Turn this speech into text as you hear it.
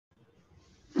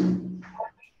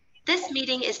This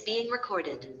meeting is being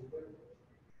recorded.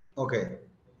 Okay.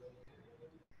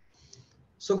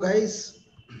 So guys,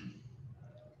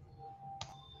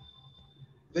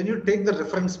 when you take the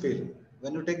reference field,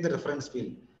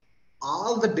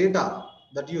 all the data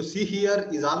that you see here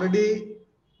is already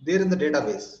there in the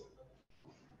database.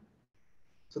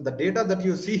 So the data that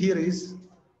you see here is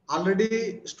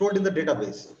already stored in the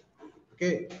database.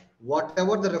 Okay,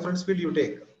 whatever the reference field you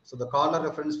take, so the caller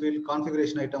reference field,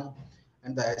 configuration item,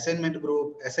 and the assignment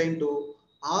group, assigned to,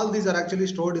 all these are actually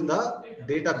stored in the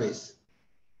database.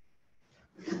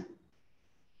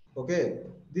 Okay,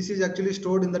 this is actually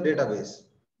stored in the database.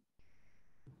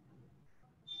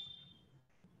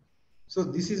 So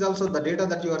this is also the data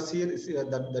that you are seeing.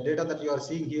 The data that you are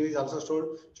seeing here is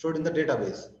also stored in the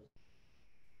database.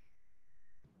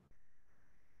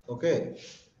 Okay.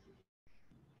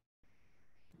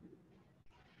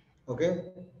 Okay.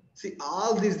 See,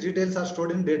 all these details are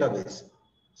stored in database.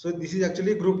 So this is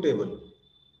actually group table.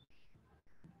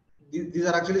 These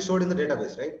are actually stored in the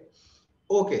database, right?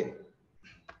 Okay.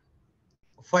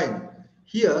 Fine.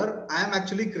 Here I am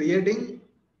actually creating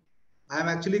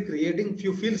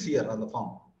few fields here on the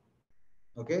form.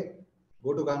 Okay.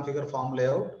 Go to configure form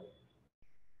layout.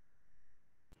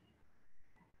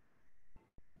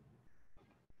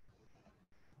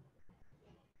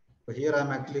 So here I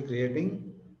am actually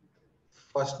creating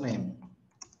first name.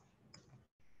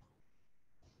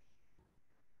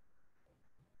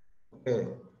 Okay.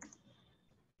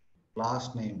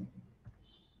 Last name.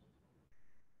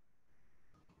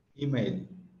 Email.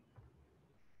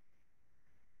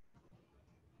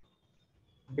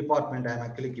 Department I am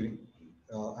actually giving.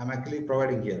 I'm actually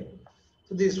providing here.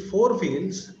 So these 4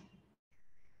 fields.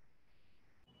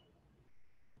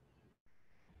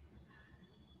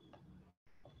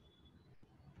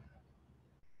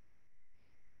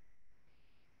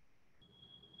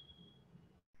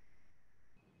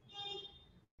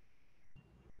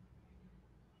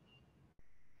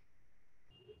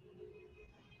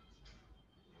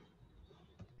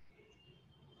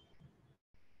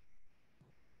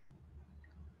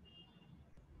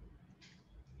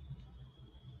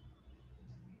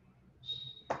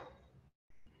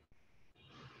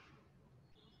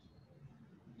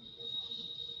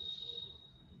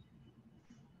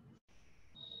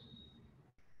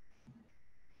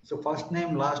 So first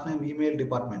name, last name, email,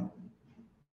 department.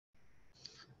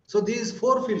 So these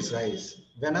 4 fields, guys,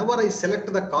 whenever I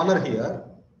select the caller here,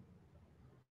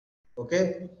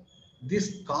 okay,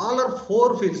 this caller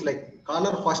 4 fields, like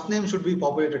caller first name should be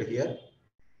populated here,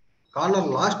 caller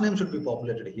last name should be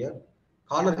populated here,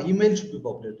 caller email should be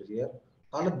populated here,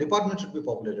 caller department should be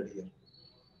populated here.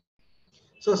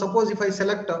 So suppose if I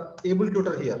select able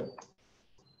tutor here,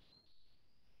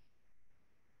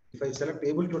 if I select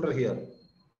able tutor here,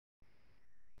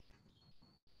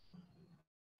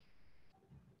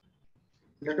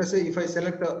 let us say if I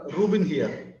select Rubin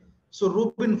here, so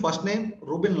Rubin first name,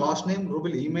 Rubin last name,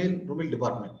 Rubin email, Rubin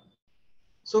department.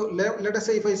 So let us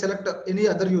say if I select any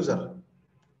other user,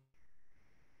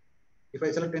 if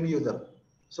I select any user,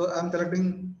 so I'm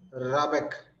selecting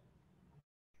Rabek.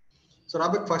 So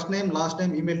Rabek first name, last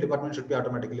name, email, department should be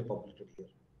automatically populated here.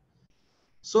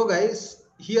 So guys,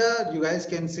 here you guys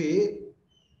can see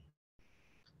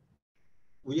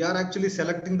we are actually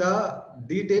selecting the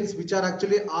details which are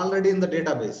actually already in the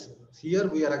database. Here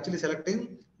we are actually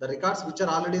selecting the records which are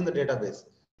already in the database.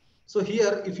 So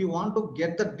here, if you want to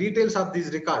get the details of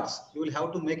these records, you will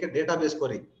have to make a database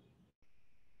query.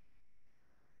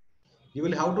 You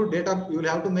will have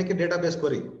to make a database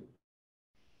query.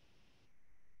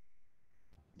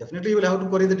 Definitely you will have to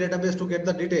query the database to get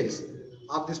the details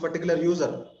of this particular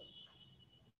user.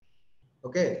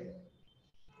 Okay.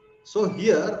 So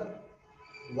here,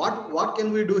 what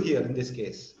can we do here in this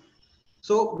case?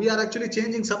 So we are actually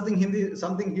changing something here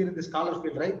in this caller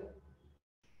field, right?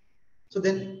 So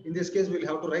then in this case, we'll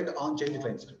have to write on change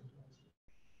client script.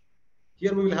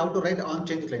 Here we will have to write on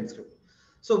change client script.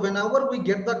 So whenever we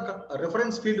get the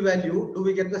reference field value, do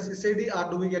we get the SysID or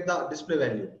do we get the display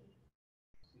value?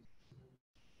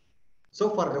 So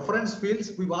for reference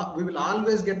fields, we will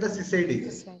always get the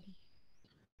SysID.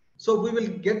 So we will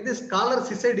get this caller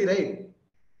SysID, right?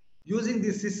 Using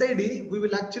this SysID, we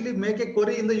will actually make a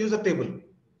query in the user table.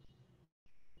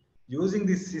 Using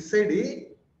this SysID,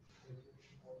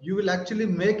 you will actually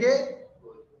make a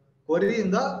query in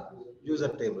the user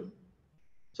table.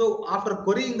 So after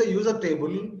querying the user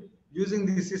table using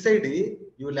the SysID,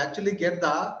 you will actually get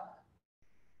the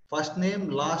first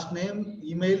name, last name,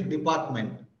 email,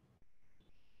 department.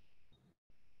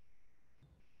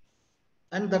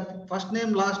 And that first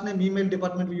name, last name, email,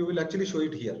 department, you will actually show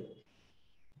it here.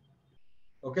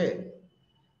 Okay.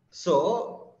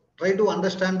 So try to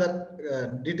understand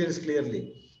the details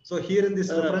clearly. So here in this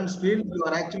reference field, you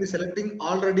are actually selecting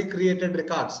already created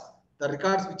records. The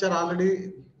records which are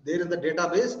already there in the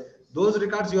database, those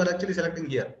records you are actually selecting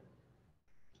here.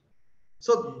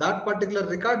 So that particular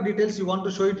record details you want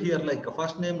to show it here, like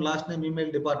first name, last name,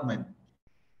 email, department.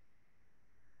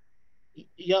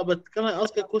 Yeah, but can I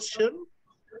ask a question?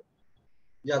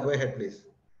 Yeah, go ahead, please.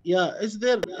 Yeah, is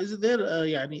there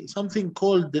يعني something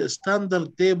called the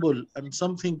standard table and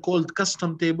something called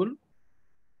custom table?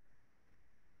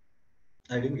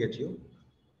 I didn't get you.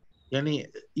 يعني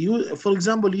you, for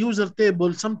example, user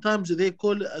table, sometimes they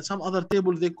call some other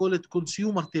table, they call it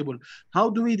consumer table. How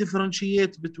do we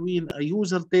differentiate between a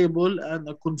user table and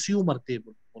a consumer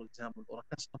table, for example, or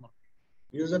a customer?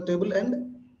 User table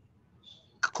and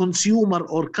Consumer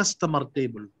or customer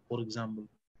table, for example.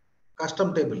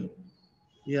 custom table.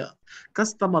 Yeah,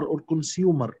 customer or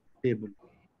consumer table.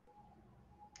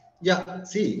 Yeah,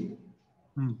 see,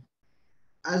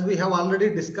 as we have already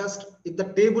discussed, if the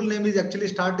table name is actually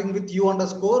starting with U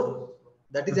underscore,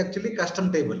 that is actually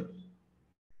custom table.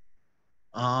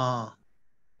 Ah.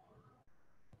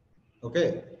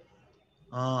 Okay.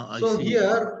 I So see.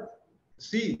 here,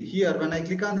 see here, when I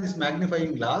click on this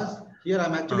magnifying glass, here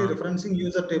I'm actually referencing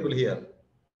user table here.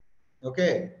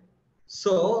 Okay.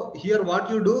 So here what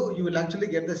you do, you will actually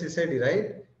get the SysID,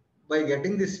 right? By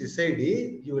getting this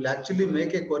SysID, you will actually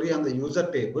make a query on the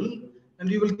user table and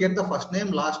you will get the first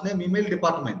name, last name, email,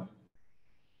 department.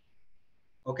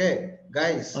 Okay,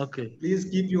 guys, please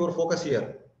keep your focus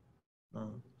here.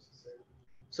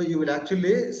 So you will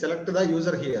actually select the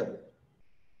user here.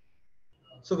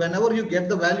 So whenever you get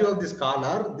the value of this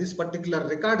caller, this particular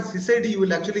record SysID you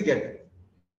will actually get.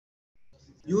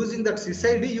 Using that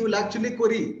SysID, you will actually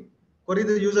query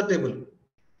the user table.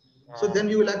 So then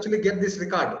you will actually get this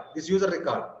record, this user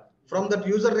record. From that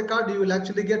user record, you will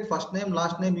actually get first name,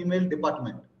 last name, email,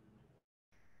 department.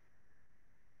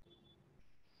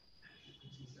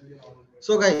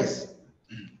 So guys,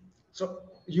 so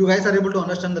you guys are able to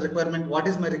understand the requirement. What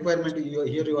is my requirement? Here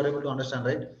you are able to understand,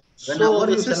 right? Whenever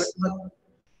you select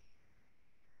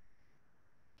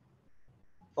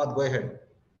go ahead.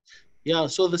 Yeah,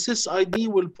 so the SysID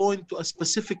will point to a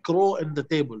specific row in the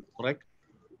table, correct?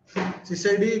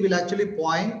 SysID will actually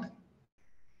point.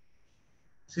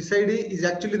 SysID is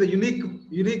actually the unique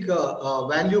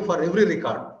value for every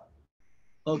record.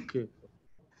 Okay.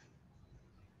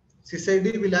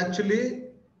 SysID is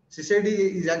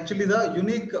actually the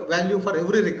unique value for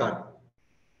every record.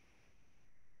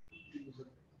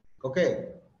 Okay.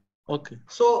 Okay.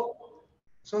 So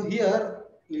here,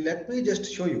 let me just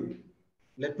show you.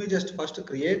 Let me just first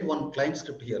create one client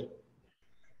script here.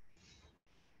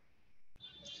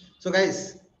 So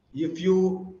guys, if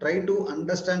you try to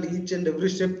understand each and every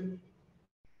step,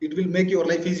 it will make your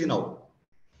life easy now.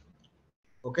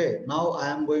 Okay, now I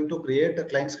am going to create a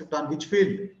client script on which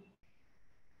field?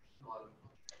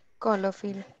 Caller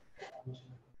field.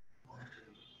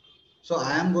 So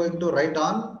I am going to write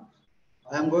on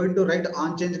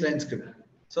change client script.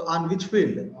 So on which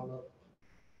field?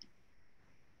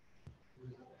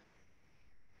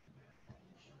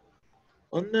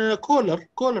 On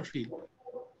caller field.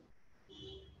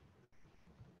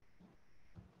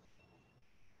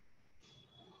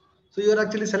 So you are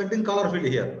actually selecting caller field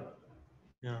here.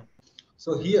 Yeah.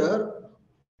 So here,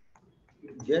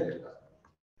 get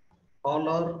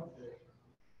caller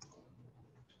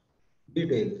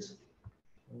details.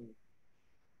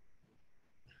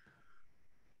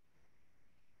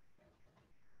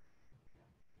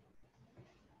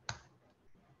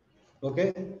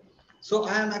 Okay. So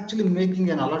I am actually making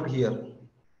an alert here.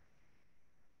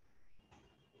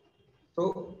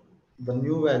 So the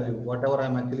new value, whatever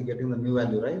I'm actually getting the new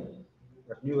value, right?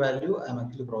 That new value I'm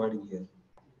actually providing here.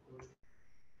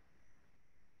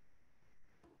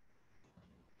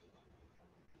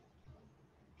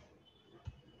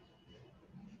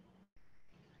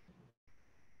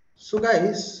 So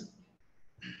guys,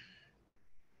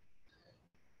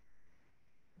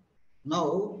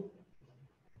 now,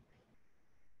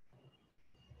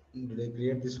 did I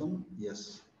create this one?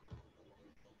 Yes.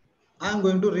 I am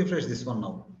going to refresh this one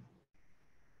now.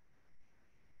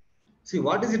 See,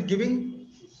 what is it giving?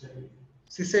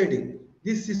 SysID.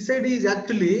 This SysID is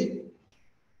actually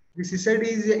the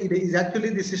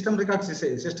system record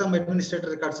SysID, system administrator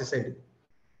record SysID.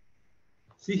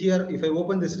 See here, if I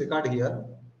open this record here,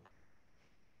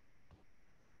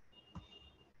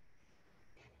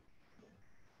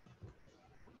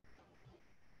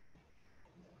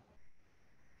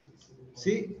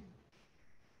 see,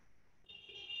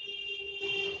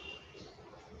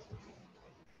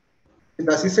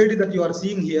 the SysID that you are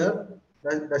seeing here,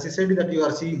 The SysID that you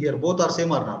are seeing here, both are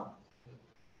same or not?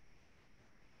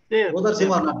 Same, Both are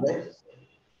same same. or not, right?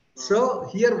 So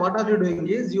here what are you doing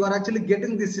is you are actually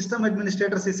getting the system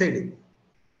administrator SysID.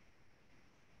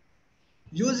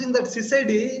 Using that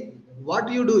SysID, what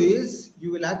you do is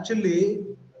you will actually,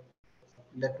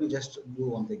 let me just do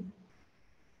one thing.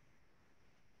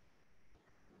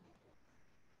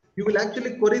 You will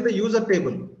actually query the user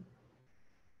table.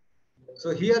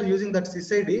 So here using that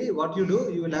SysID, what you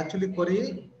do, you will actually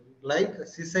query like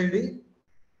SysID.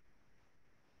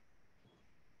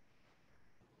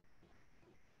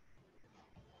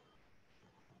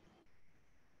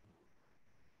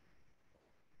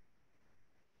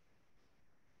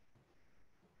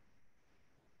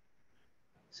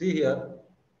 See here,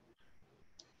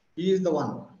 he is the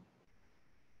one.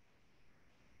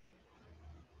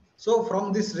 So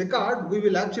from this record, we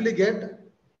will actually get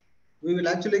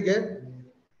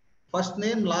first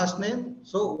name, last name.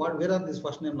 So what? Where are this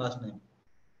first name, last name?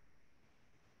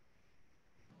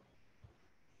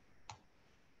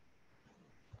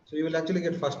 So you will actually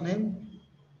get first name,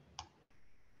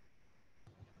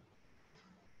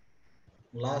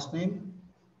 last name,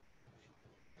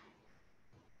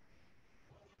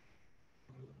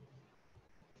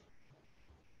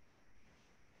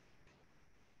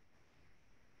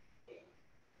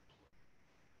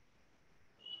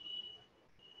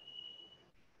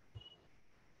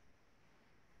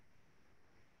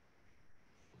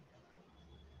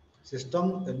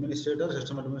 system administrator.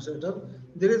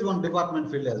 There is one department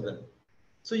field as well.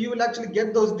 So you will actually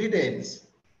get those details,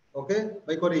 okay,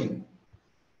 by querying.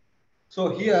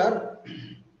 So here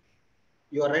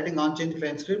you are writing on change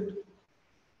client script.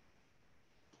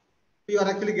 You are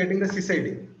actually getting the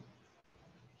SysID.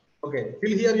 Okay,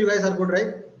 till here you guys are good,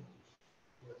 right?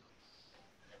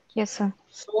 Yes, sir.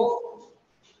 So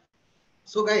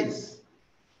guys,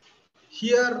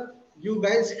 here you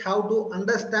guys have to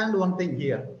understand one thing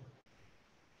here.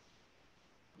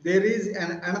 There is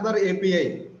another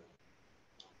API.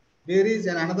 There is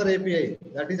another API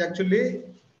that is actually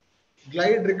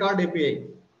Glide Record API,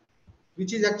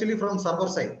 which is actually from server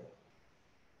side.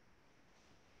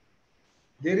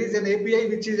 There is an API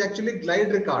which is actually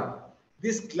Glide Record.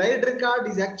 This Glide Record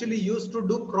is actually used to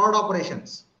do CRUD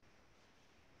operations.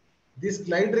 This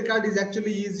Glide Record is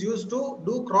actually used to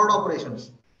do CRUD operations.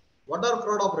 What are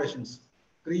CRUD operations?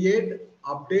 Create,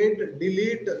 update,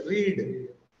 delete, read.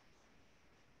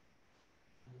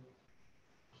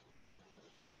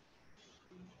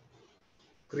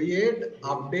 Create,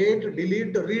 update,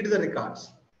 delete, read the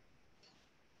records.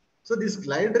 So this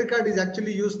Glide Record is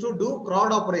actually used to do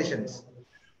CRUD operations.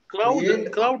 Cloud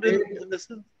Create, in the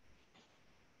sense.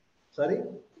 Sorry?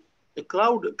 The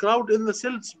cloud in the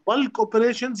sense bulk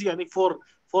operations, yani for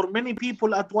many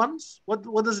people at once.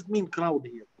 What does it mean, crowd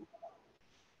here?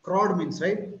 CRUD means,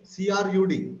 right?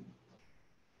 CRUD.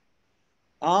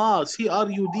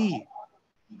 CRUD.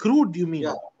 Crude, you mean?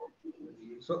 Yeah.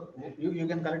 So you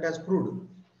can call it as crude.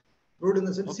 Crude in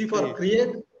the sense, Okay. C for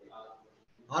create,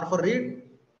 R for read,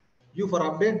 U for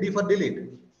update, D for delete.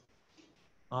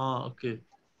 Okay.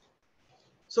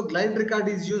 So Glide Record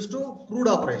is used to crude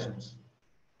operations.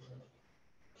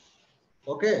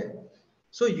 Okay.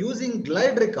 So using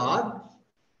Glide Record,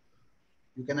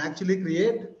 you can actually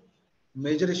create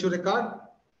major issue record.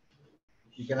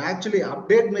 You can actually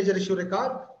update major issue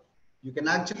record. You can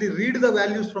actually read the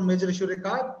values from major issue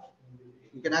record.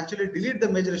 You can actually delete the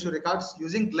major issue records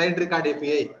using Glide Record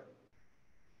API.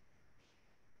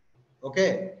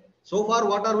 Okay. So far,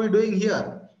 what are we doing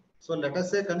here? So let us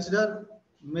say consider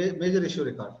major issue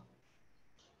record.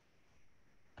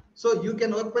 So you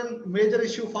can open major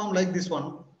issue form like this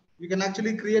one. You can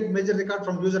actually create major record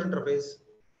from user interface.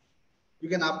 You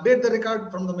can update the record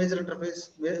from the major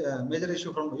interface, major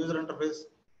issue from user interface.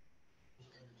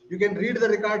 You can read the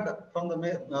record from the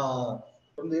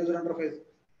user interface.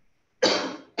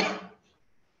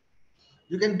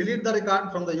 You can delete the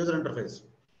record from the user interface.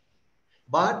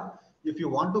 But if you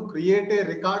want to create a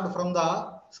record from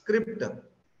the script,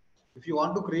 if you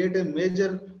want to create a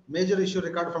major issue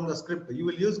record from the script, you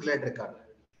will use Glide Record.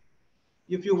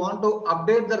 If you want to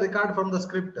update the record from the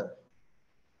script,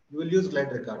 you will use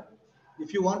Glide Record.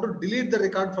 If you want to delete the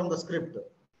record from the script,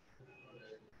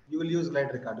 you will use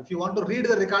Glide Record. If you want to read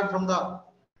the record from the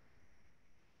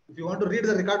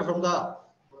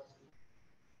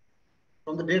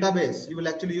database, you will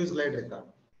actually use Glide Record.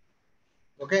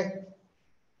 Okay.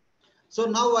 So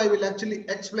now I will actually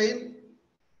explain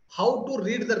how to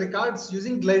read the records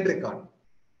using Glide Record.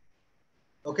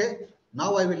 Okay.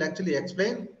 Now I will actually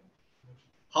explain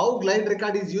how Glide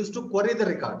Record is used to query the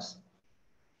records.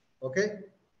 Okay.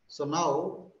 So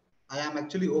now I am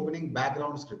actually opening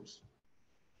background scripts.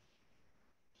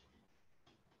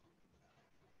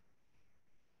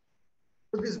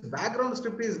 this background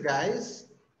script is, guys,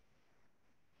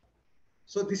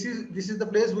 so this is the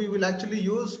place we will actually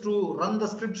use to run the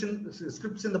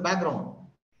scripts in the background.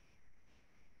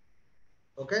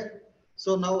 Okay.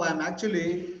 So now I am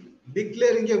actually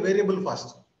declaring a variable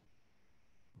first.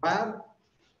 Where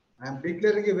I am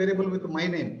declaring a variable with my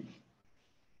name.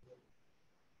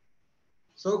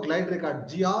 So glide record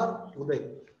gr Uday.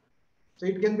 So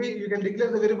it can be, you can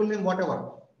declare the variable name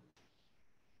whatever.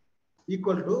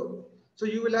 Equal to. So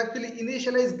you will actually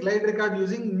initialize glide record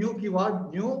using new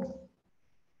keyword, new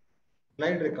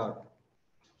glide record.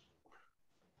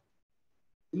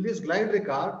 In this glide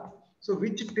record, so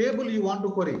which table you want to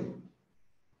query?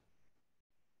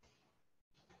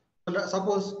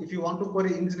 Suppose if you want to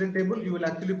query incident table, you will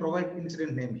actually provide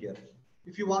incident name here.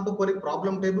 If you want to query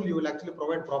problem table, you will actually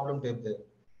provide problem table there.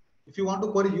 If you want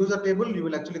to query user table, you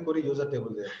will actually query user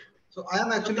table there. So I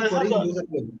am actually querying user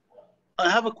table. I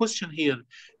have a question here.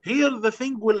 Here the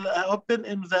thing will open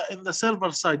in the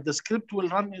server side. The script will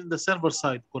run in the server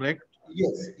side, correct?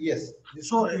 Yes, yes.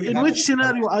 So in which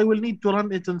scenario I will need to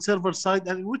run it on server side,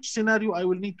 and in which scenario I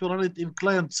will need to run it in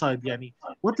client side? Yani,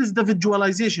 what is the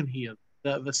visualization here,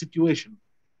 the situation?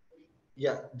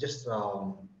 Yeah,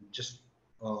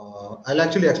 I'll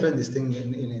actually explain this thing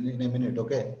in a minute,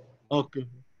 okay? Okay.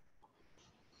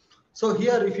 So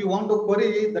here, if you want to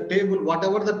query the table,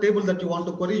 whatever the table that you want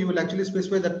to query, you will actually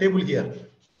specify the table here.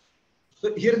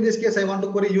 So here in this case, I want to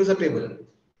query user table.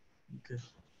 Okay.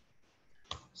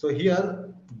 So here,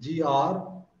 gr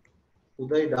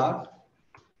Uday dot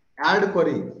add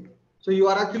query. So you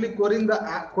are actually querying the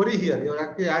query here. You are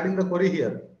actually adding the query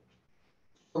here.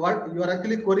 So what you are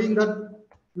actually querying that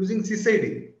using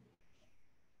sysID.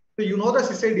 So you know the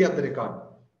sysID of the record.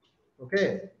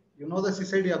 Okay. You know the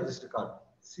sysID of this record.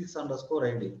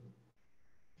 sys_id.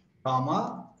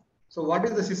 Comma. So what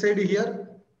is the sysID here?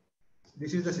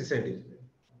 This is the sysID.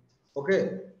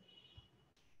 Okay.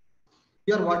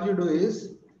 Here what you do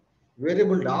is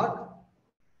variable dot.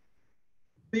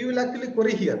 So you will actually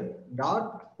query here.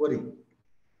 Dot query.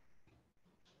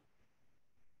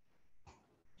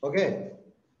 Okay.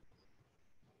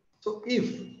 So if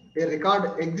a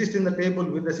record exists in the table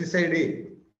with the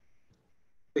sysID,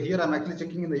 so here I'm actually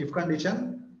checking in the if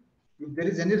condition. If there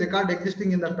is any record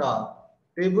existing in that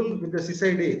table with the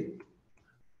sysID,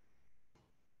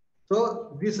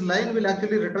 so this line will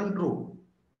actually return true.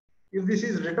 If this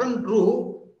is returned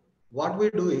true, what we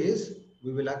do is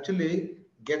we will actually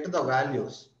get the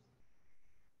values.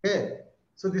 Okay.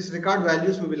 So this record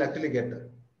values we will actually get.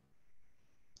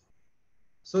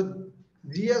 So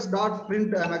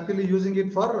gs.print, I'm actually using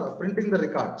it for printing the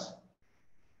records.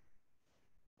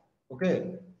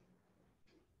 Okay.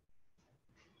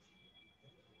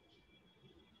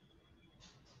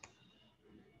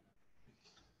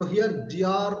 So here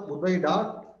gr Uday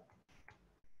dot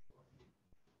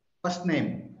first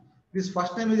name. This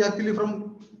first name is actually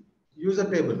from user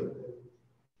table.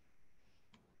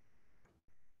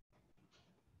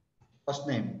 First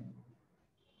name.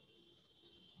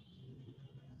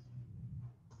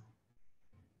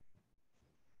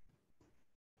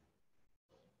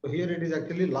 So here it is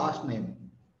actually last name.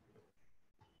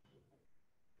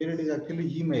 Here it is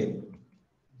actually email.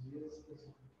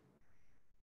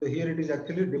 So here it is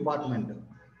actually department.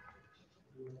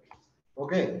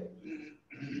 Okay.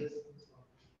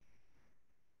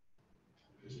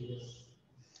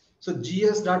 So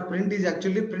gs.print is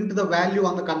actually print the value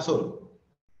on the console.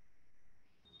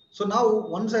 So now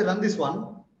once I run this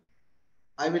one,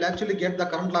 I will actually get the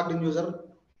current logged in user,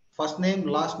 first name,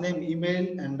 last name,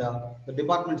 email, and the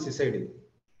department sysID.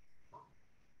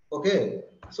 Okay.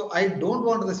 So I don't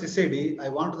want the sysID, I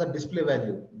want the display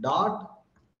value. Dot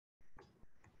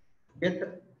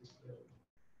get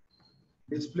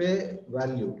display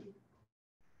value.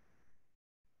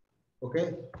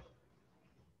 Okay.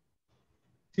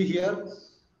 See here.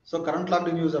 So current logged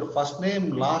in user, first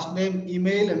name, last name,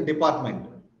 email, and department.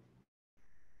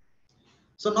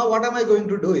 So now what am I going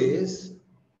to do is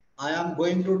I am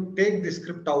going to take the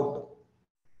script out.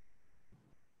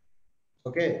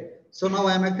 Okay. So now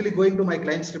I am actually going to my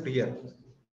client script here.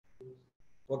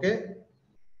 Okay.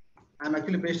 I am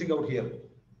actually pasting out here.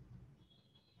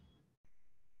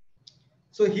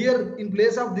 So here in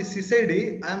place of the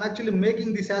sysID, I am actually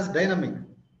making this as dynamic.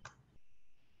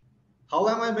 How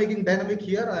am I making dynamic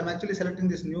here? I am actually selecting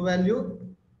this new value.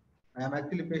 I am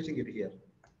actually pasting it here.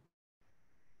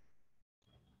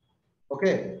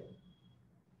 Okay.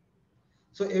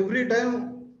 So every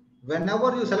time,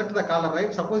 whenever you select the caller,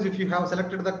 right? Suppose if you have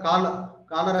selected the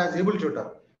caller as able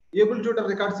tutor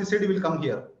record sysID will come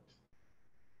here.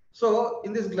 So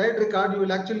in this glide record, you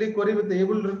will actually query with the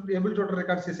able tutor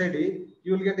record SysID.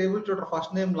 You will get able tutor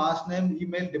first name, last name,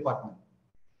 email, department.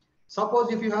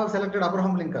 Suppose if you have selected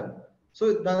Abraham Lincoln, so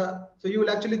you will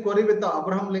actually query with the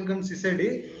Abraham Lincoln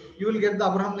SysID. You will get the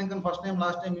Abraham Lincoln first name,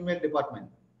 last name, email, department.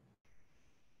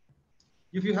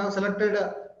 If you have selected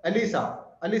Alisa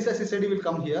SysID will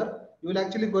come here. You will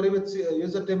actually query with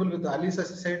user table with the Alisa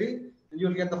SysID, and you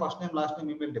will get the first name, last name,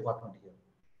 email, department here.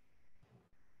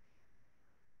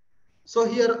 So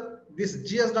here, this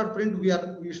gs.print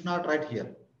we should not write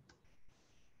here.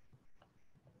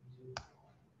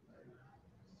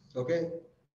 Okay.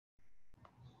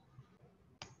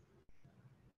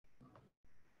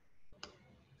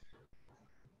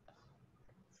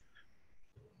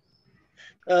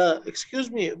 Excuse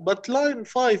me, but line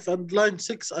 5 and line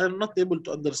 6, I am not able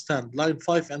to understand. Line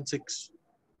 5 and 6.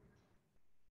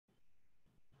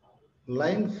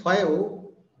 Line 5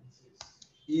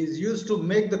 is used to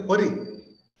make the query.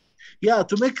 Yeah,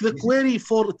 to make the query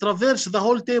for traverse the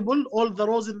whole table, all the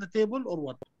rows in the table, or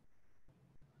what?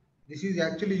 This is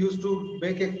actually used to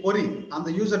make a query on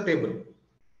the user table.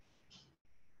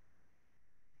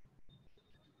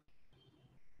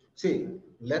 See,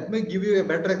 let me give you a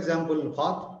better example,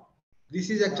 Fath. This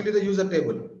is actually the user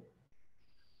table.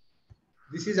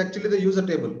 This is actually the user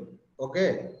table.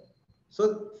 Okay.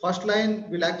 So first line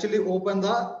will actually open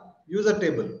the user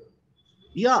table.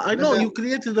 Yeah, I know Understand? you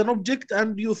created an object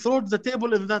and you throw the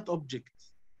table in that object.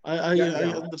 I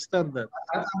understand that.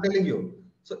 I'm telling you.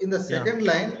 So in the second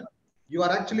line, you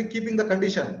are actually keeping the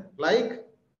condition like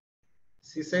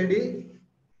SysID,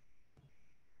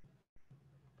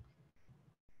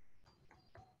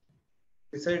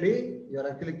 you are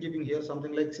actually keeping here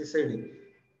something like SysID.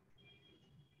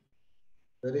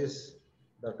 Where is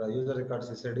that user record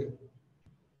SysID?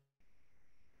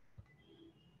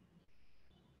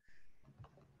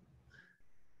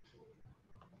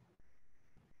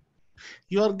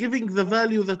 You are giving the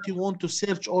value that you want to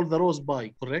search all the rows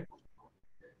by, correct?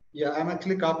 Yeah, I'm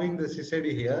actually copying the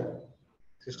SysID here.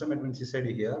 System admin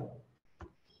SysID here.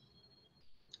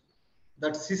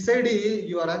 That SysID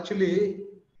you are actually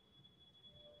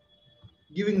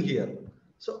giving here.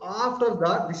 So after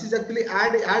that, this is actually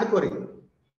add query.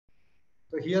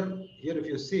 So here if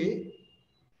you see,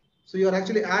 so you are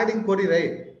actually adding query,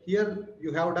 right? Here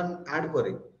you have done add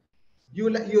query. You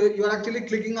are actually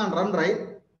clicking on run, right?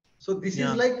 So this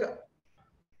is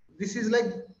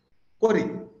like query.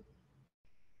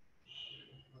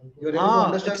 You are able to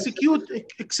understand.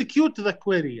 Execute the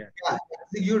query. Yeah,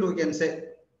 execute we can say.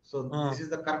 So this is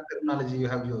the correct terminology you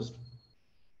have used.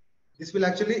 This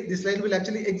line will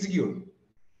actually execute.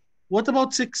 What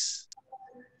about 6?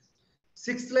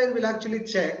 6th line will actually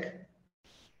check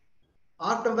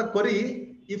after the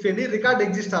query if any record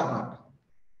exists or not.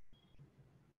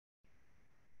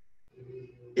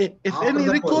 If any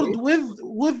record query,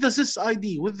 with the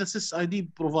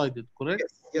SysID provided, correct?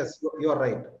 Yes, you are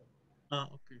right.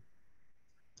 Okay.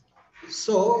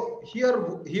 So here,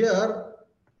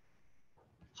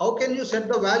 how can you set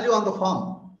the value on the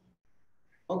form?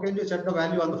 How can you set the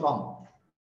value on the form?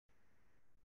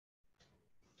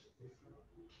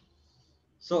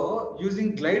 So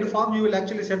using glide form, you will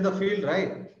actually set the field,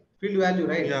 right? Field value,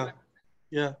 right?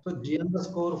 Yeah. So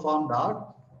g_form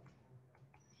dot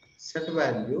set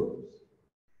value.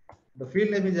 The field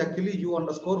name is actually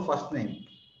u_first name.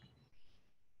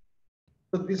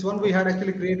 So this one we had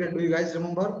actually created. Do you guys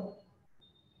remember?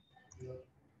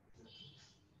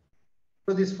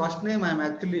 So this first name I am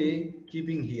actually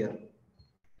keeping here.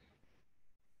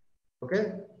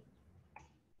 Okay.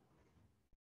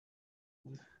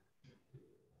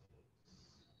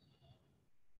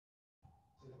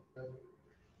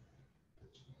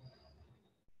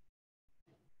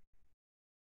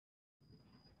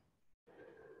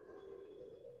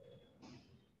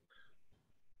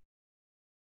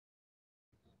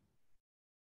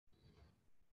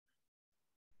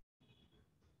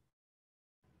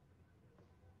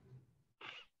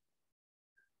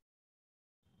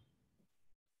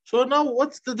 So now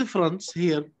what's the difference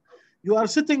here? You are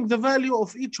setting the value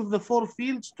of each of the 4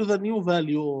 fields to the new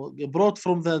value brought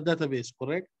from the database,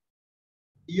 correct?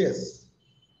 Yes,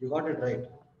 you got it right.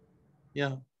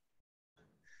 Yeah.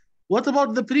 What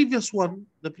about the previous one?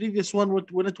 The previous one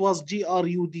when it was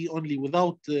GRUD only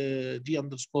without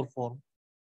G_form.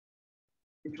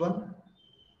 Which one?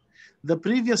 The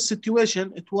previous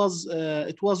situation, it was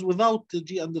without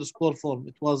G_form.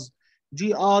 It was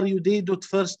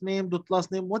GRUD.first name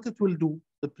 .last name. What it will do?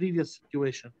 The previous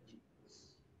situation.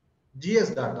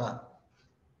 GS data.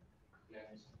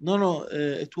 No.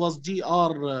 It was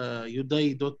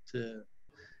Uday.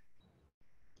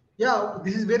 Yeah,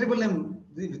 this is variable name.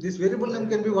 This variable name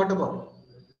can be whatever.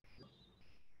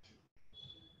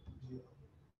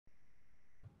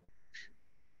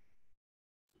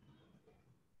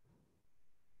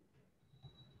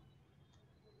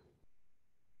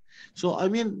 So I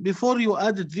mean, before you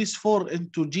added this 4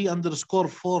 into G underscore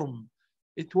form,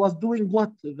 it was doing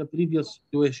what the previous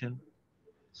situation?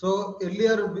 So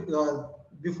earlier,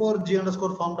 before G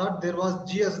underscore form dot, there was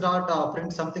GS dot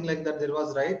print something like that. There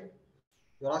was, right?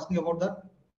 You're asking about that?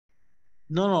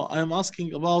 No, I'm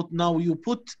asking about now you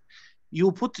put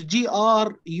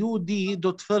grud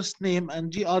dot first name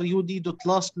and grud dot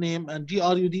last name and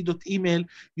grud dot email.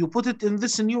 You put it in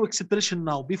this new expression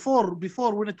now. Before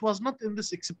when it was not in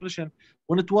this expression,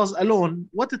 when it was alone,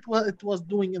 what it was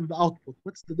doing in the output?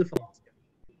 What's the difference?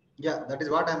 Yeah, that is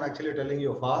what I'm actually telling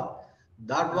you for.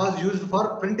 That was used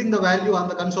for printing the value on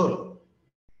the console.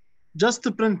 Just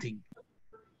printing.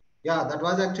 Yeah, that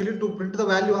was actually to print the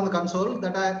value on the console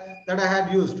that I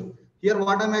had used. Here,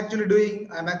 what I'm actually doing,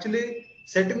 I'm actually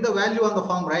setting the value on the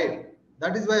form, right?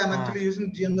 That is why I'm Ah, actually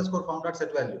using G underscore form dot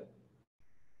set value.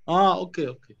 okay.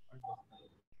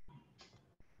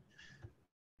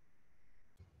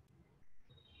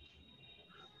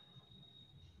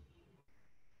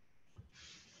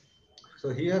 So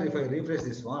here, if I refresh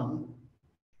this one,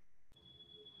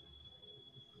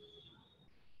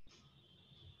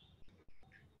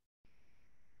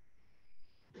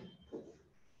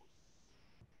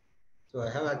 so I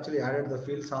have actually added the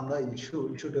fields on the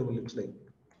issue table, looks like.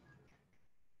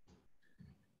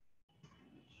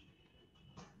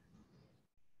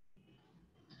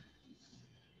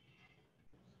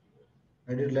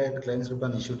 I did like client script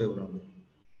and issue table only.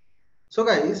 So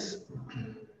guys,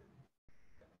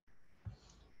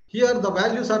 here the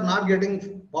values are not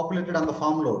getting populated on the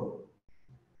form load.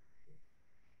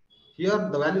 Here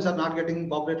the values are not getting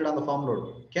populated on the form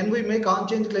load. Can we make on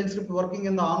change client script working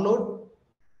in the on load?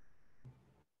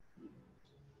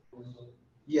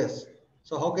 Yes.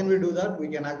 So how can we do that? We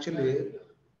can actually,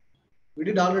 we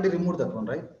did already remove that one,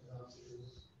 right?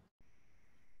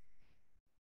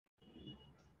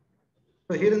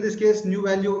 So here in this case, new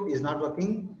value is not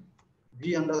working.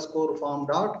 G underscore form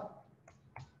dot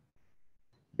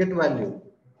get value.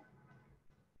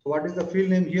 So what is the field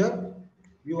name here?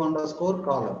 View underscore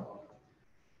column.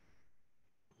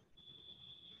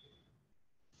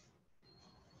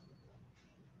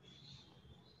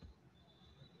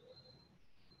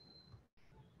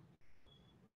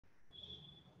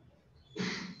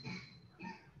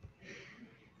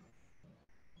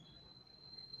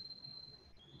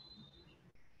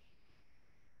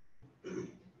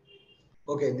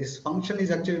 Okay, this function is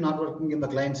actually not working in the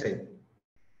client side.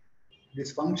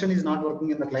 This function is not working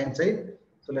in the client side.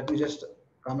 So let me just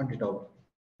comment it out.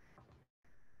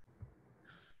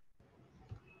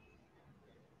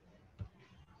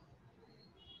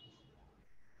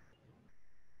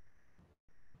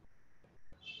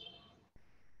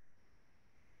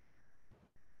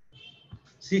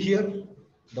 See here,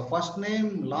 the first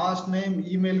name, last name,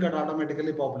 email got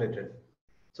automatically populated.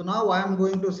 So now I am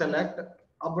going to select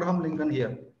Abraham Lincoln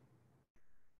here.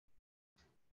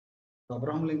 So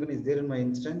Abraham Lincoln is there in my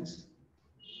instance.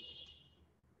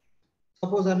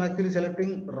 Suppose I'm actually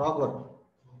selecting Roger.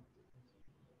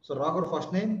 So Roger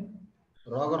first name,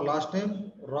 Roger last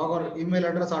name, Roger email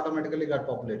address automatically got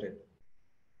populated.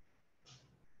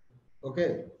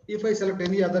 Okay. If I select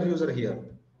any other user here,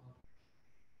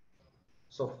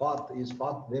 so path is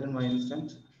path there in my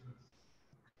instance.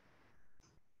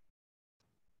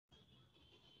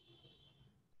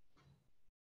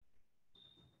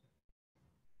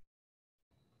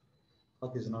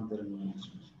 Path is not there in my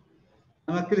instance.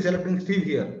 I'm actually selecting Steve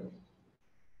here.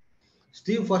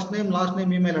 Steve first name, last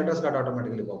name, email address got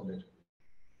automatically populated.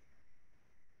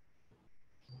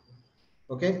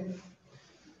 Okay.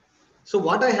 So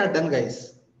what I had done,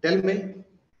 guys, tell me,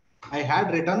 I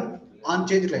had written on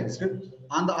change client script.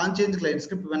 On the on change client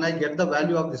script, when I get the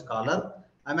value of this caller,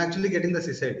 I'm actually getting the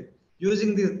sysID.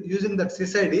 Using that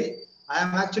sysID, I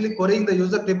am actually querying the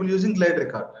user table using glide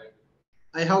record.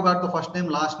 I have got the first name,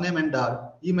 last name, and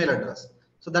email address.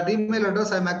 So that email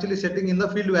address I'm actually setting in the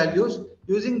field values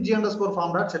using G underscore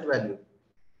form dot set value.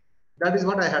 That is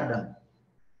what I had done.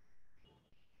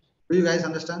 Do you guys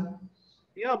understand?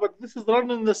 Yeah, but this is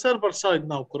running the server side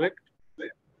now, correct?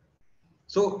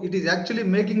 So it is actually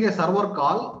making a server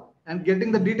call and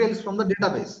getting the details from the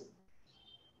database.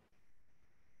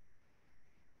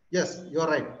 Yes, you're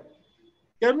right.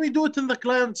 Can we do it in the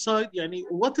client side? Yani,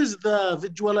 what is the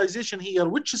visualization here?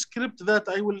 Which script that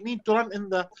I will need to run in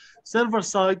the server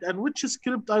side and which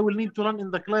script I will need to run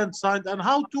in the client side, and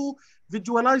how to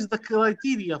visualize the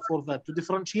criteria for that, to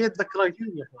differentiate the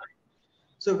criteria for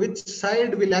that? So which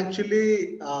side will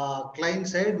actually client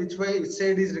side, which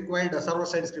side is required server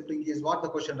side scripting is what the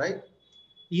question, right?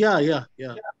 Yeah.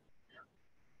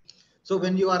 So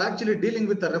when you are actually dealing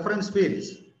with the reference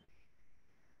fields,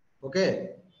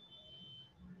 okay,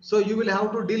 so you will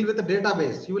have to deal with the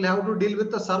database. You will have to deal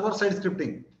with the server side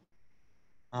scripting.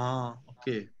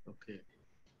 Okay.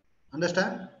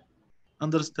 Understand?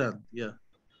 Understand, yeah.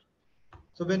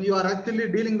 So when you are actually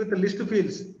dealing with the list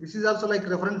fields, this is also like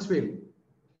reference field.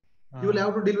 You will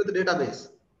have to deal with the database,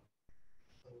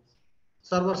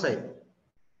 server side.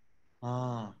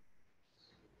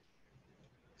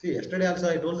 See, yesterday also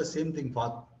I told the same thing,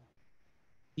 Fat.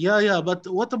 Yeah, but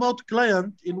what about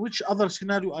client? In which other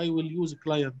scenario I will use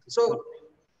client? So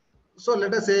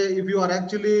let us say if you are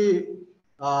actually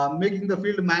making the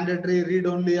field mandatory read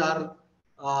only, or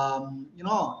you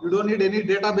don't need any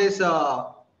database,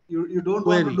 you don't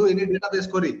want to Query. do any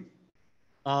database query.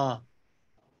 Ah.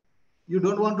 You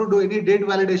don't want to do any date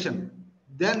validation.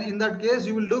 Then in that case,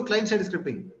 you will do client side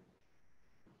scripting.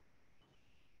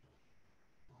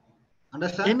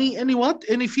 Understand? Any what?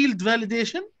 Any field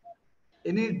validation?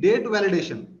 Any date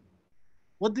validation.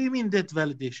 What do you mean date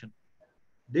validation?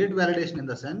 Date validation in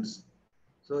the sense.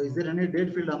 So is there any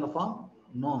date field on the form?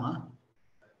 No,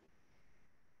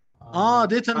 huh?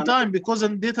 Date and time, because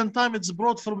in date and time it's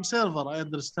brought from server. I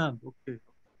understand. Okay.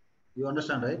 You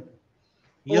understand, right?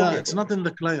 Yeah, Okay. it's not in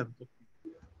the client. Okay.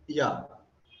 Yeah.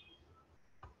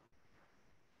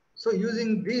 So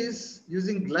using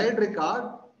glide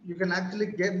record, you can actually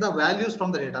get the values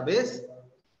from the database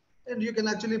and you can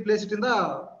actually place it in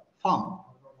the form.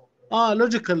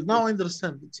 Logical. Now I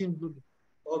understand. It seems logical.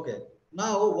 Okay.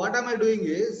 Now what am I doing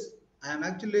is I am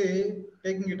actually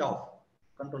taking it off.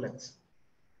 Control X.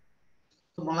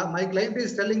 So my client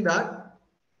is telling that.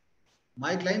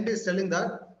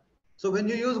 So when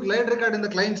you use glide record in the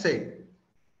client side,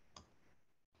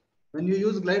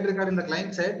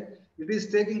 it is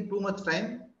taking too much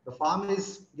time. The form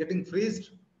is getting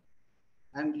freezed,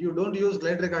 and you don't use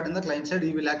glide record in the client side,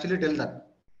 you will actually tell that.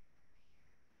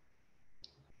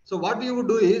 So what you would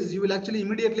do is you will actually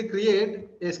immediately create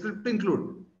a script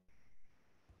include.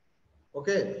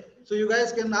 Okay. So you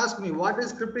guys can ask me, what is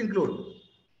script include?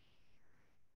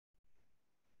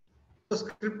 So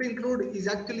script include is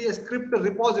actually a script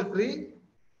repository.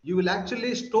 You will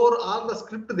actually store all the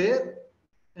script there,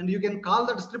 and you can call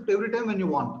that script every time when you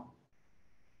want.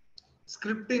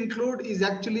 Script include is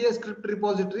actually a script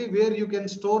repository where you can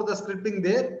store the scripting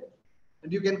there,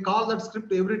 and you can call that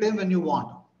script every time when you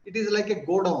want. It is like a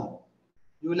go down.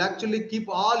 You will actually keep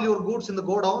all your goods in the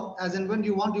go down, as in when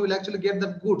you want, you will actually get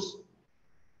the goods.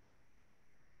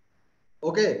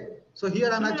 Okay. So here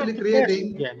I'm actually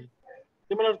creating.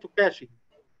 Similar to caching.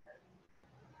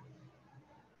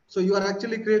 So you are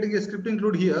actually creating a script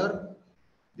include here.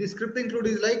 The script include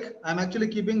is like I'm actually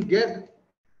keeping get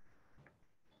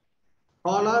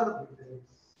dollar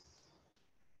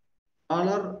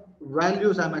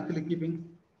values. I'm actually keeping.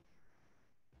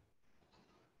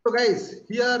 So guys,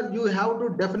 here you have to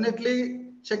definitely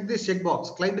check this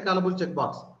checkbox, client callable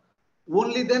checkbox.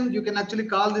 Only then you can actually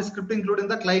call this script include in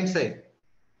the client side,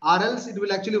 or else it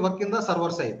will actually work in the server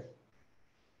side.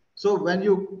 So when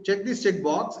you check this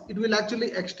checkbox, it will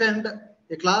actually extend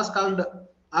a class called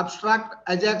abstract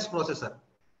Ajax processor.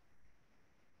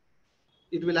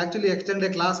 It will actually extend a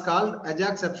class called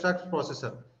Ajax abstract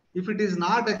processor. If it is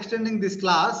not extending this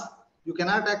class, you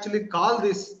cannot actually call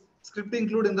this script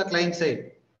include in the client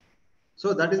side.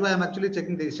 So that is why I'm actually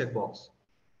checking this checkbox.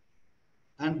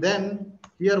 And then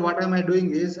here what am I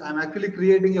doing is I'm actually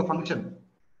creating a function.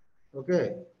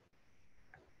 Okay.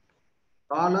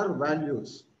 Dollar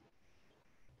values.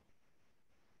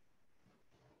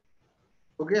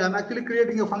 Okay, I'm actually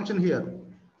creating a function here.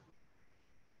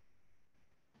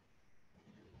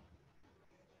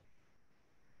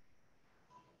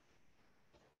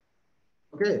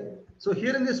 Okay, so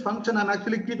here in this function, I'm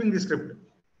actually keeping the script.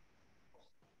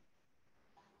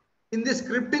 In this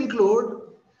script include,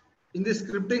 the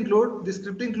script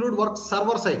include works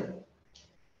server side.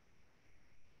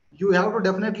 You have to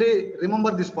definitely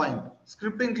remember this point.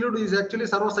 Script include is actually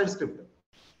server side script.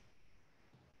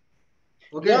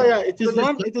 Okay. Yeah. It is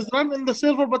run in the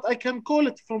server, but I can call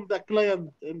it from the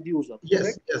client and user. Yes,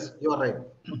 correct? yes, you are right.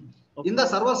 Okay. In the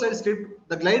server side script,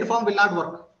 the glide form will not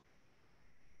work.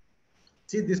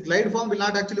 See, this glide form will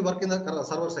not actually work in the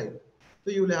server side.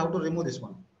 So you will have to remove this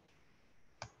one.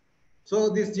 So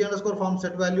this G underscore form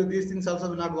set value, these things also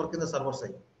will not work in the server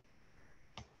side.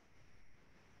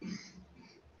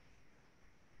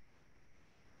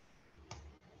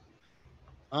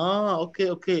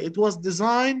 Okay. It was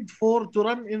designed to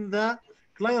run in the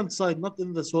client side, not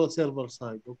in the server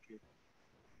side. Okay.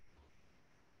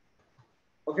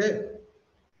 Okay.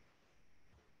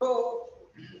 So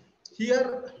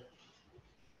here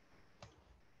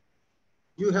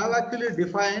you have actually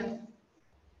defined,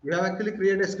 you have actually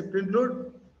created a script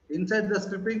include. Inside the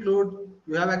script include,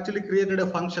 you have actually created a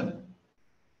function.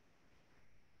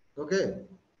 Okay.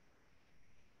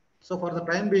 So for the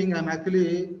time being, I'm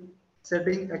actually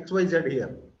setting XYZ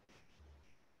here.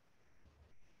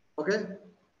 Okay.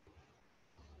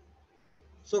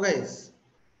 So guys,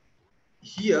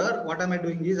 here what am I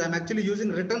doing is I'm actually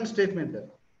using return statement.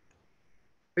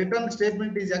 Return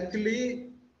statement is actually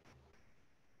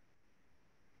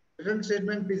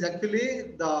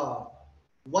the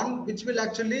one which will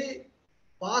actually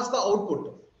pass the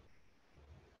output.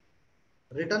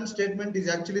 Return statement is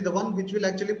actually the one which will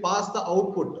actually pass the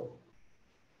output.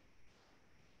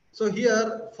 So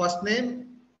here first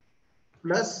name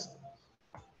plus,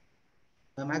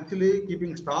 I'm actually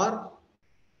keeping star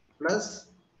plus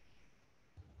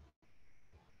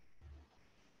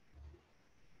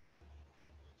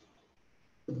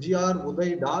gr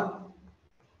Uday dot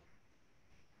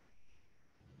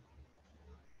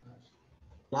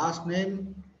last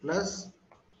name plus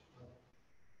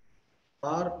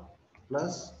star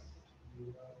plus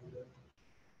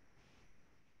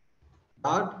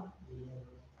dot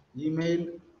email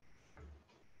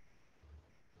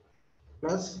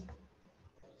plus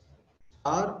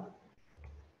star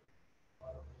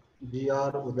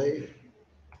gr Uday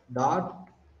dot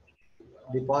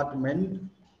department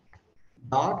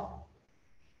dot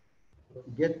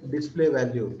get display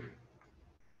value.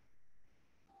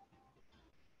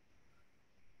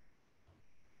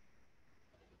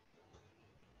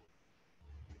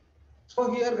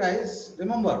 So here guys,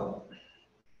 remember,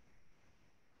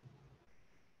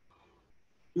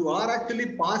 you are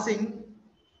actually passing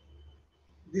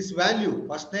this value,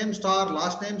 first name star,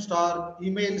 last name star,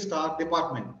 email star,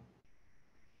 department.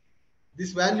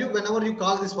 This value whenever you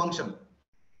call this function.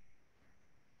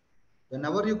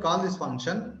 Whenever you call this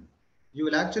function, you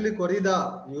will actually query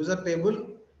the user table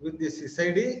with this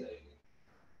SID,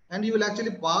 and you will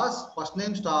actually pass first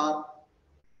name star,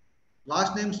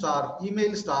 last name star,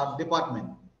 email star, department.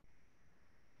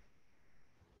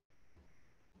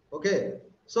 Okay.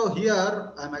 So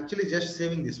here I'm actually just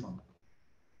saving this one.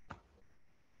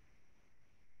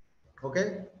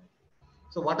 Okay.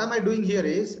 So what am I doing here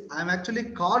is I'm actually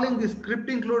calling this script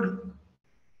include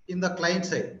in the client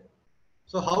side.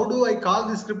 So how do I call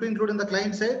this script include in the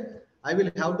client side? I will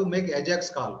have to make Ajax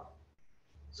call.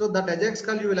 So that Ajax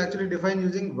call you will actually define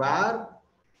using var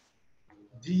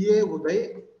GA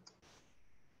Uday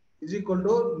is equal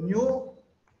to new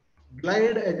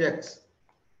GlideAjax.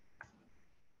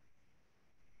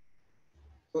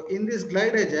 So in this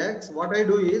GlideAjax, what I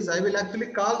do is I will actually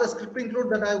call the script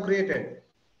include that I have created.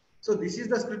 So this is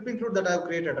the script include that I have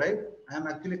created, right? I am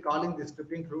actually calling this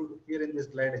script include here in this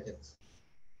GlideAjax.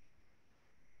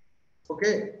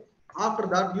 Okay. After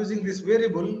that, using this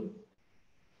variable,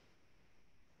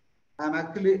 I am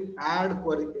actually add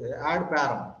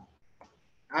param.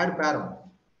 Add param.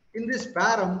 In this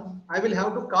param, I will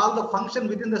have to call the function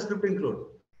within the script include.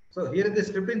 So here in the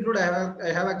script include,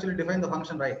 I have actually defined the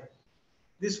function, right?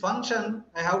 This function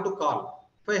I have to call.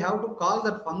 If I have to call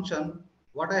that function,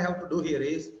 what I have to do here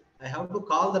is I have to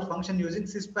call that function using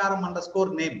sysparam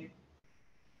underscore name.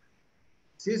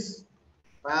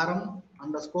 Sysparam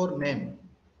underscore name,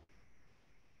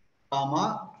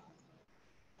 comma,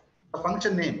 the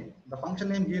function name. The function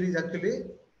name here is actually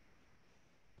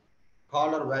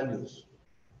caller values.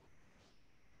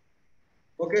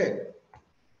 Okay.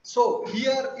 So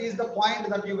here is the point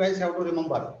that you guys have to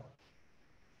remember.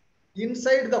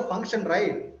 Inside the function,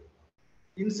 right?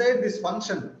 Inside this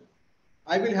function,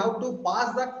 I will have to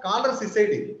pass the caller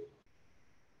SysID.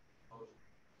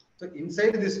 So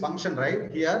inside this function,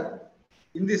 right here,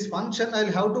 in this function,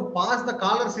 I'll have to pass the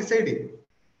caller SysID.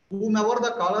 Whomever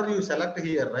the caller you select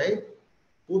here, right?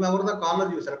 Whomever the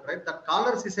caller you select, right? That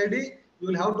caller SysID you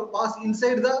will have to pass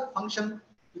inside the function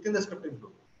within the script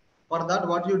include. For that,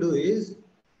 what you do is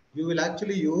you will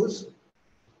actually use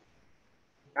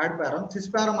add param,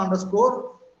 sysparam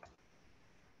underscore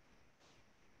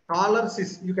caller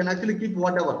sys. You can actually keep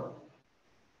whatever.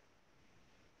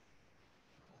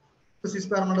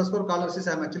 Sysparam underscore caller sys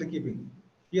I am actually keeping.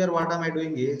 Here what am I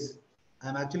doing is I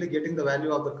am actually getting the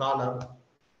value of the caller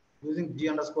using g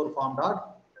underscore form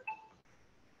dot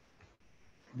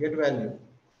get value.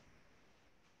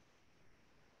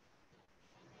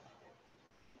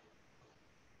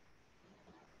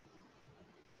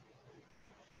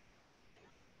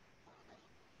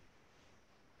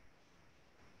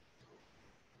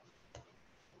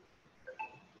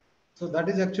 So that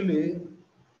is actually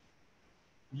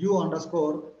u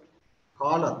underscore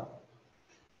caller.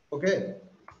 Okay.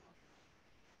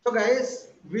 So guys,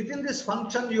 within this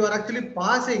function, you are actually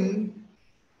passing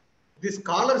this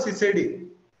caller sysad.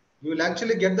 You will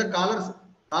actually get the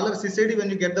caller sysad when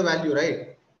you get the value,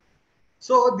 right?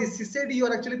 So this sysad you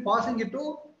are actually passing it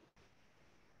to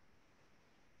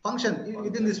function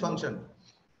within this function.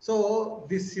 So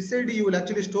this sysad you will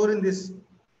actually store in this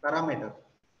parameter.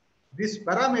 This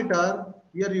parameter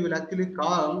here you will actually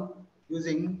call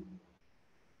using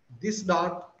this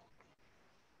dot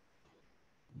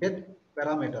get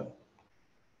parameter.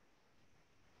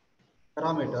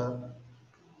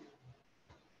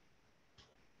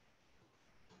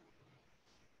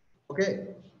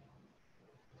 Okay,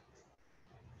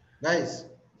 guys,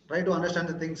 try to understand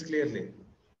the things clearly.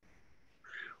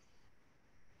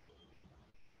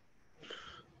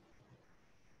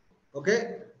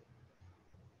 Okay,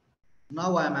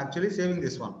 now I am actually saving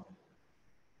this one.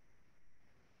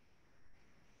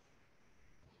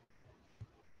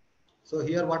 So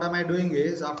here what am I doing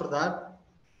is after that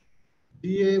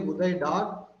Uday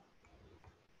dot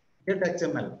get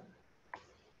XML.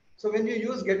 So when you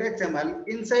use get XML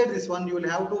inside this one, you will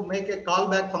have to make a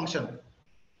callback function.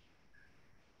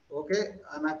 Okay,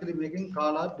 I'm actually making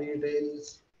caller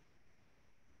details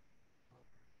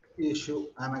issue.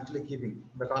 I'm actually keeping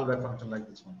the callback function like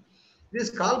this one. This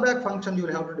callback function you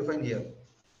will have to define here.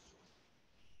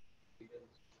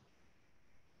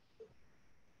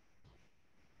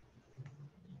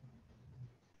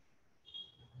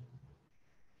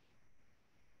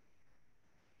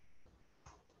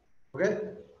 Okay.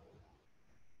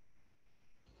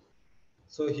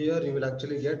 So here you will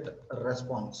actually get a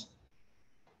response.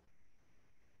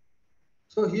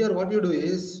 So here what you do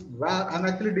is where I'm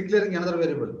actually declaring another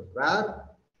variable where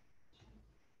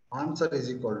answer is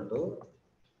equal to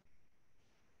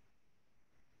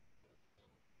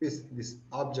this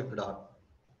object dot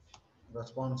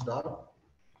response dot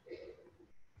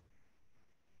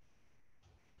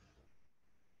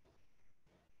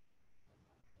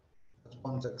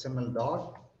response XML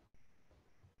dot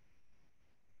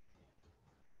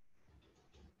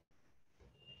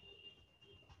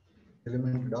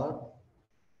element dot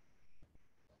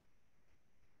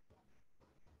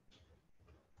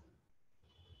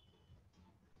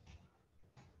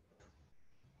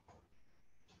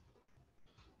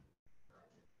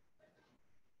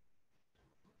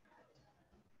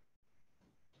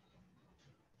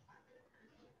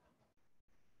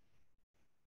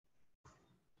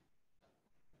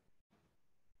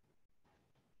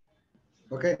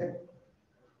okay.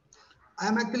 I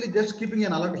am actually just keeping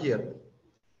an alert here.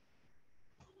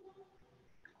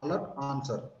 Alert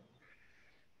answer.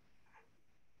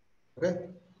 Okay.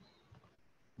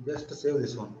 Just to save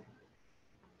this one.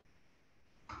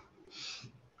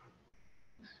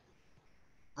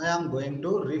 I am going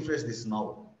to refresh this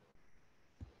now.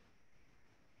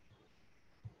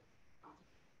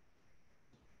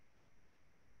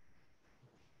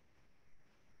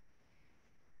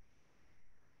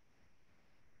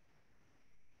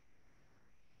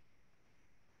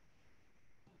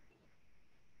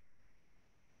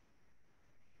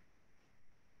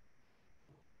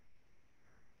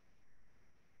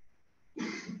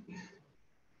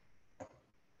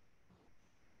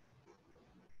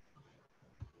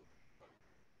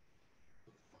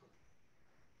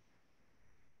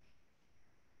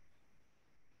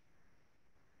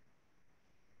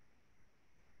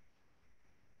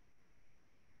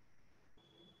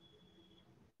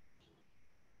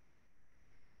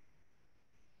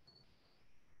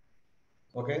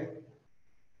 Okay.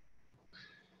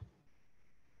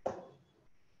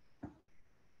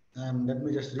 And let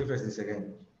me just refresh this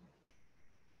again.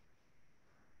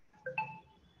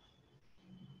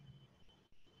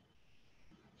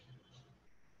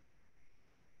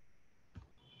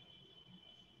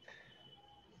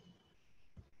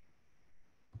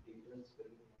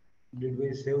 Did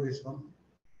we save this one?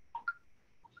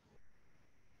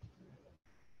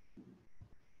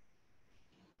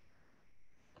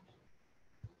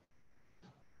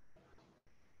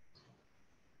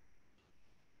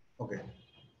 Okay.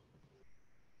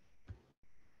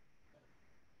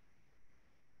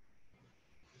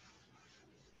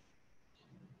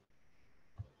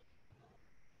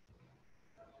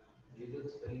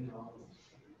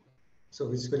 So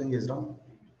which spelling is wrong?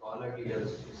 Caller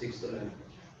details 6 and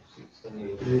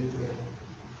 8.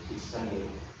 6 and 8.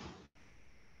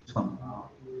 This one.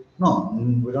 No,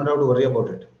 we don't have to worry about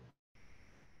it.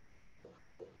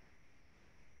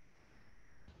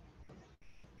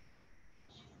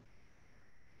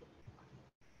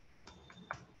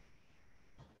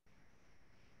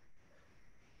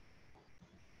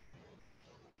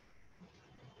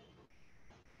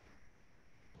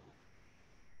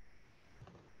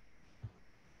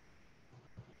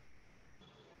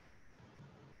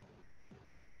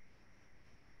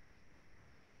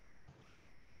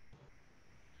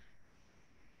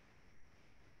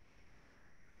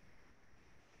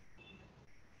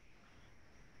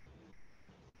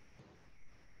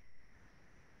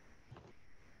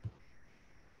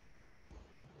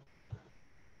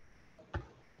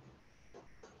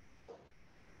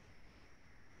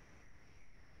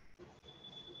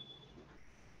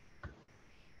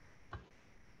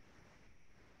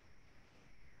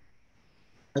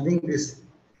 I think this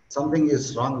something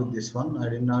is wrong with this one. I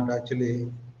did not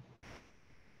actually.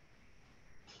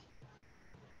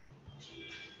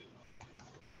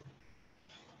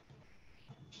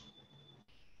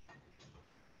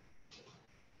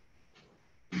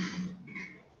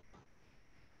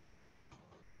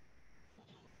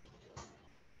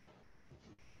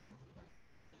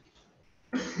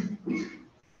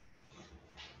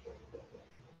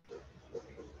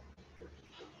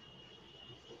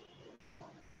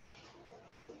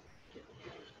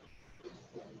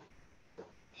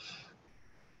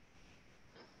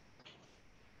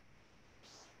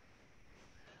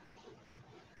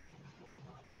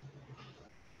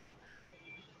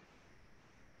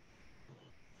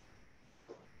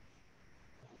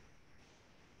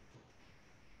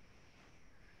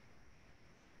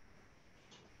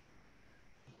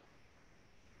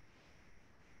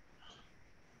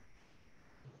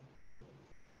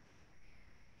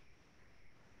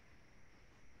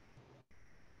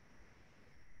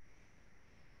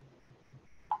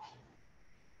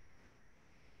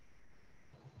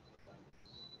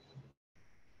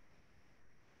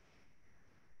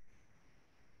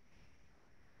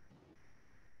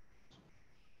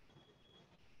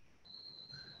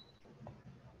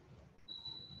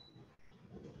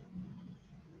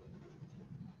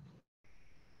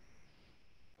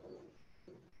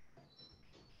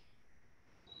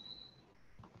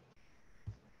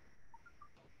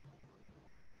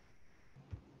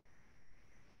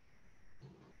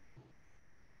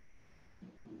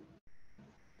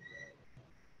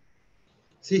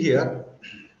 See here,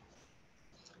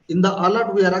 in the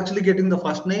alert, we are actually getting the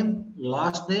first name,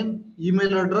 last name,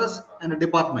 email address, and a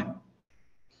department.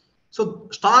 So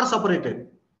star separated.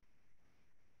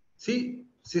 See,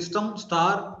 system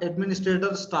star,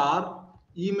 administrator star,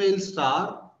 email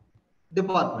star,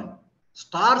 department.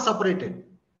 Star separated.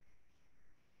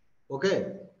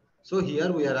 Okay. So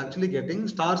here we are actually getting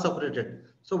star separated.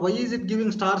 So why is it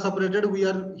giving star separated? We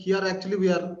are here actually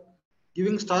we are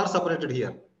giving star separated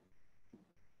here.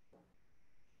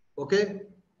 Okay.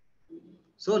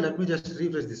 So let me just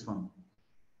refresh this one.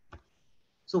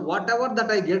 So whatever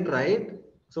that I get right.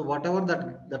 So whatever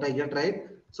that I get right.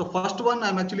 So first one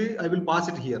I will pass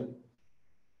it here.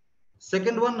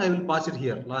 Second one I will pass it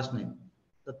here, last name.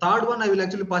 The third one I will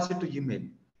actually pass it to email.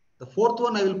 The fourth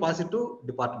one I will pass it to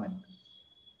department.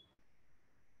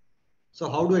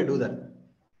 So how do I do that?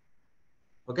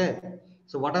 Okay.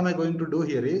 So what am I going to do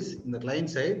here is in the client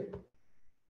side,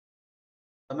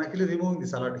 I'm actually removing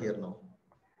this alert here now.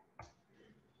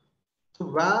 So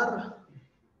where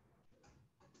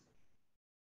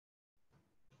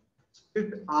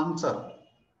split answer.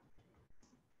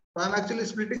 So I'm actually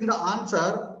splitting the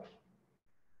answer.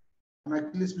 I'm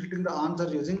actually splitting the answer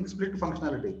using split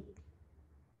functionality.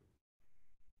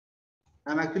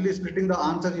 I'm actually splitting the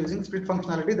answer using split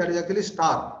functionality, that is actually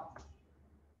star.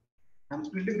 I'm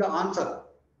splitting the answer.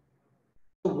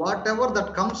 So whatever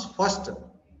that comes first,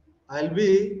 I'll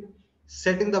be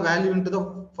setting the value into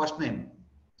the first name.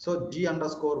 So g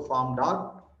underscore form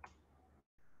dot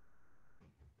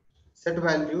set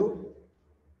value,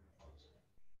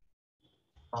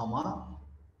 comma,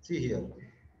 see here.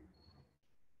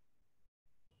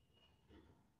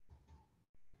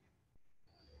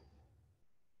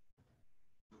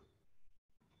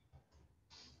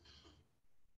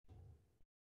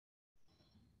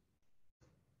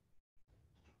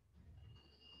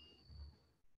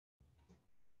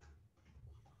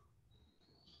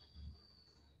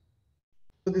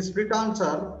 So the split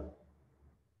answer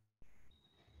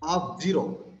of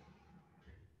 0.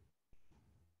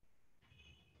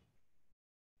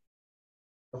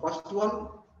 The first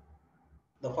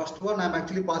one I'm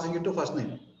actually passing it to first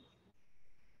name.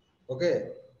 Okay.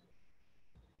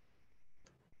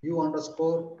 U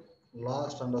underscore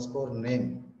last underscore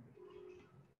name.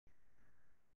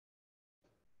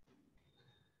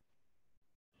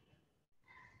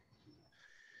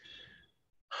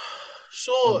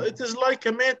 So it is like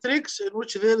a matrix in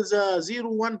which there is a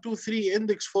 0, 1, 2, 3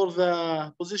 index for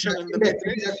the position in the Index. matrix.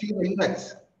 It is actually the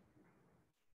index.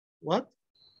 What?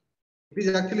 It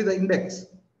is actually the index.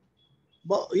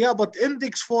 But yeah, but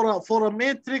index for a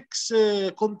matrix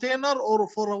container or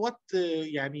for a what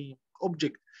يعني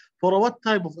object? For a what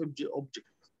type of object?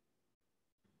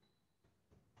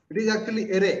 It is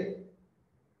actually array.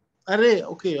 Array.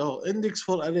 Okay. Oh, index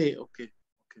for array. Okay.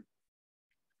 Okay.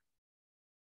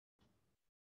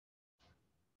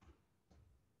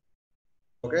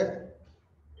 Okay.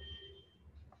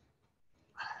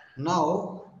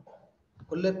 Now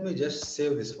let me just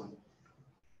save this one.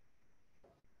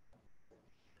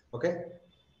 Okay.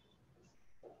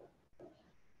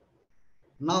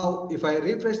 Now, if I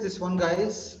refresh this one,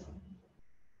 guys,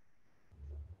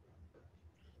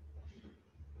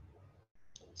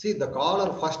 see the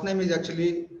caller first name is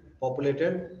actually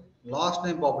populated, last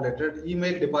name populated,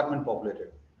 email department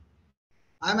populated.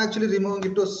 I'm actually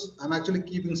removing it to, I'm actually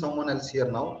keeping someone else here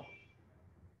now.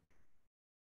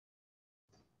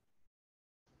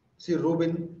 See,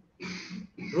 Ruben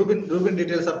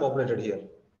details are populated here.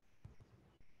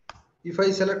 If I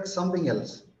select something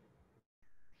else,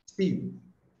 Steve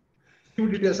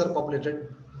details are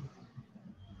populated.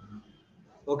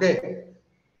 Okay.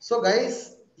 So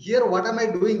guys, here what am I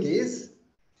doing is,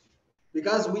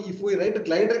 because if we write a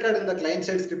glide record in the client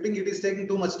side scripting, it is taking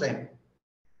too much time.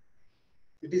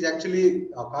 It is actually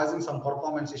causing some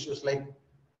performance issues, like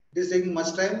it is taking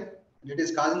much time and it is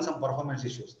causing some performance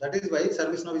issues. That is why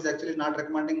ServiceNow is actually not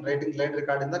recommending writing glide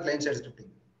record in the client side scripting.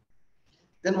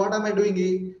 Then what am I doing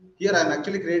here? I'm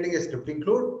actually creating a script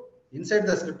include. Inside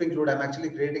the script include, I'm actually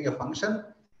creating a function.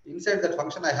 Inside that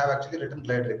function, I have actually written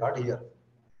glide record here.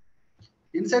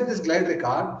 Inside this glide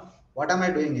record, what am I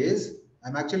doing is,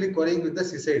 I'm actually querying with the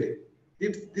sysid.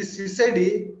 If this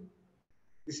sysid,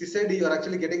 you are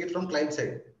actually getting it from client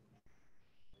side.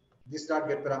 This dot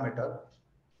get parameter,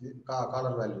 the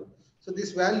caller value. So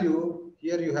this value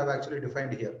here you have actually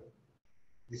defined here.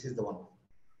 This is the one.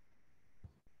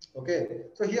 Okay.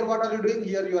 So here what are you doing?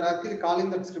 Here you are actually calling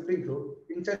the script include.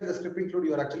 Inside the script include,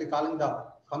 you are actually calling the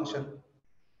function.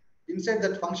 Inside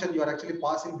that function, you are actually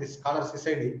passing this caller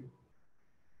sysid.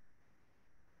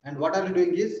 And what are you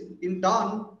doing is, in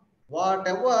turn,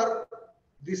 whatever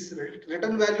this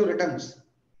return value returns,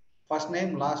 first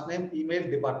name, last name, email,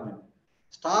 department,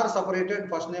 star separated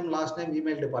first name, last name,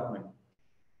 email, department.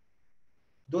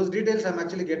 Those details I'm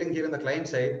actually getting here in the client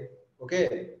side.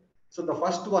 Okay. So the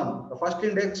first one, the first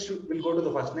index will go to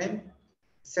the first name.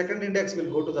 Second index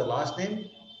will go to the last name.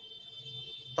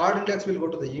 Third index will go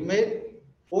to the email.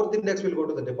 Fourth index will go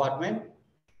to the department.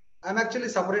 I'm actually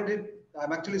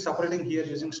separating here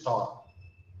using star.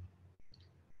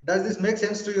 Does this make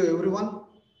sense to you, everyone?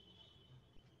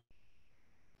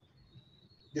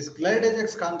 This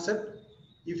GlideAjax concept,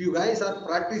 if you guys are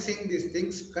practicing these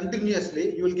things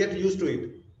continuously, you will get used to it.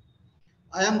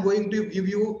 I am going to give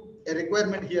you a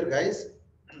requirement here, guys.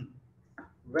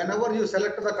 Whenever you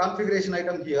select the configuration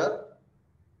item here,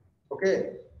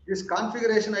 okay, this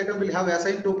configuration item will have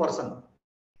assigned to person.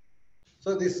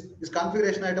 So this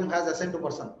configuration item has assigned to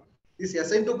person. This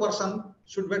assigned to person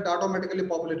should get automatically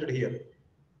populated here.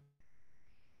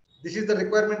 This is the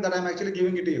requirement that I'm actually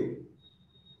giving it to you.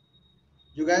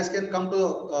 You guys can come to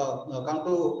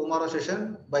tomorrow's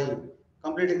session by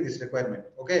completing this requirement.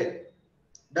 Okay.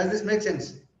 Does this make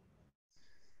sense?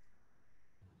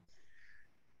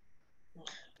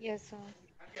 Yes, sir.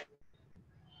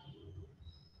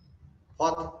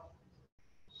 What?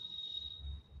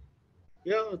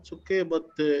 Yeah, it's okay, but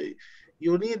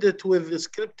you need it with the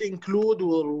script include,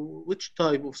 or which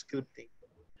type of scripting?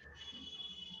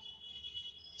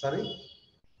 Sorry?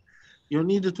 You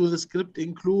need it with the script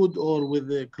include, or with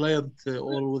the client,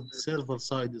 or with server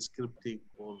side scripting,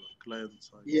 or client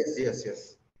side?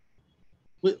 Yes.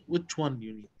 Which one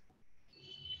you need?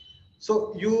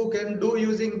 So you can do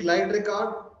using glide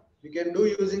record, you can do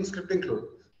using script include.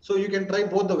 So you can try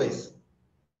both the ways.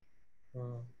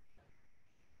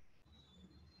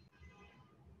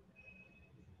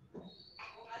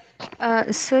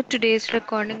 Sir, today's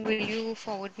recording, will you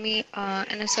forward me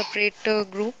in a separate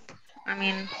group? I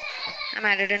mean, I'm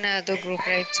added in another group,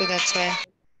 right? So that's why.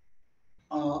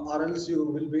 Or else you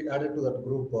will be added to that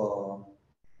group.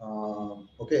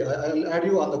 Okay, I'll add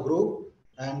you on the group.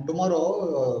 And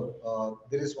tomorrow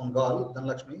there is one girl,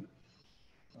 Dhanlakshmi.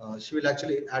 She will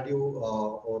actually add you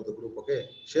over the group. Okay,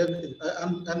 share.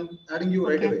 I'm adding you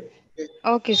right Okay. away. Okay.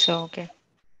 Okay, sir. Okay.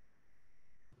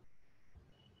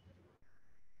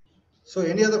 So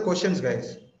any other questions,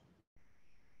 guys?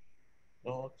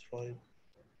 No, it's fine.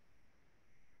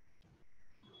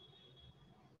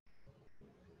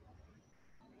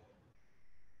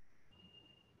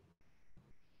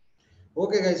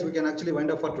 Okay, guys, we can actually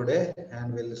wind up for today,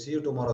 and we'll see you tomorrow.